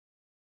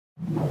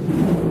Hi,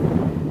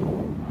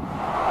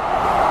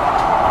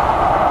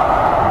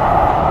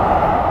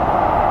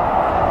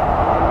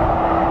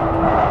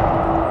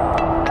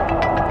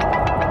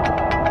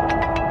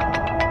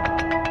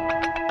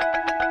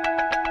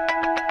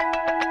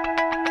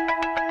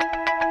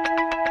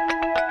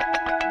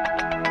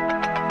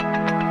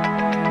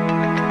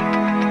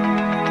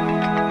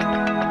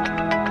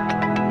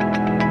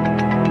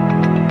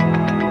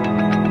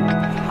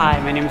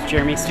 my name is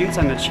Jeremy Stutz.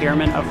 I'm the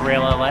chairman of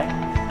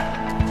railLA.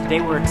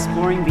 Today we're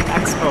exploring the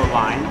Expo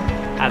Line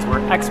as we're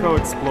Expo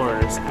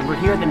Explorers, and we're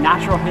here at the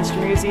Natural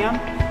History Museum.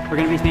 We're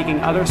going to be making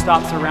other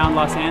stops around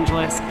Los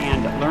Angeles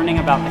and learning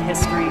about the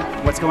history,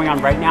 what's going on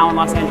right now in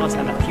Los Angeles,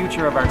 and the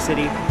future of our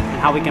city,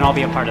 and how we can all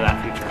be a part of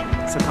that future.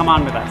 So come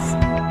on with us.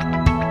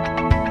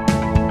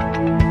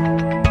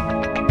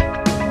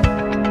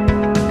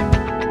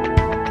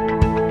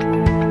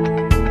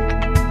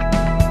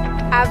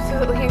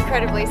 Absolutely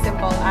incredibly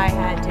simple. I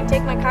had to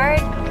take my card,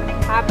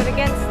 tap it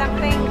against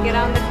something, get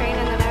on the train,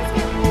 and then I was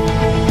here.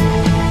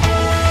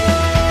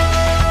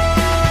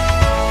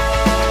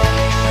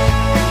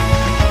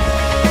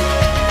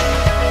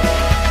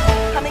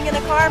 Coming in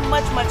a car,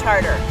 much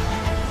harder.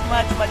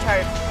 Much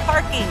harder.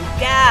 Parking,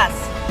 gas,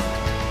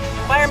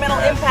 environmental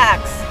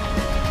impacts.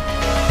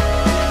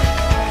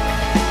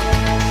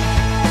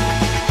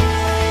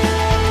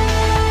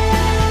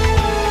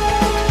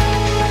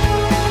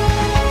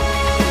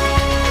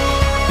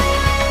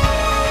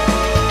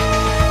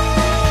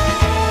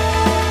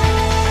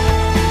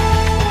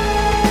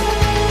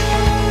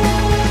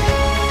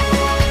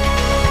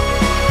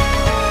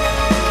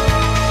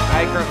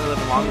 I currently live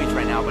in Long Beach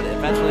right now, but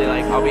eventually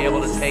I'll be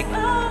able to take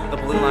the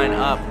Blue Line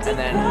up and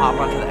then hop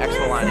onto the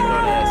Expo Line and go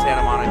to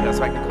Santa Monica,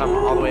 so I can come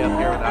all the way up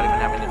here without even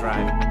having to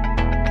drive.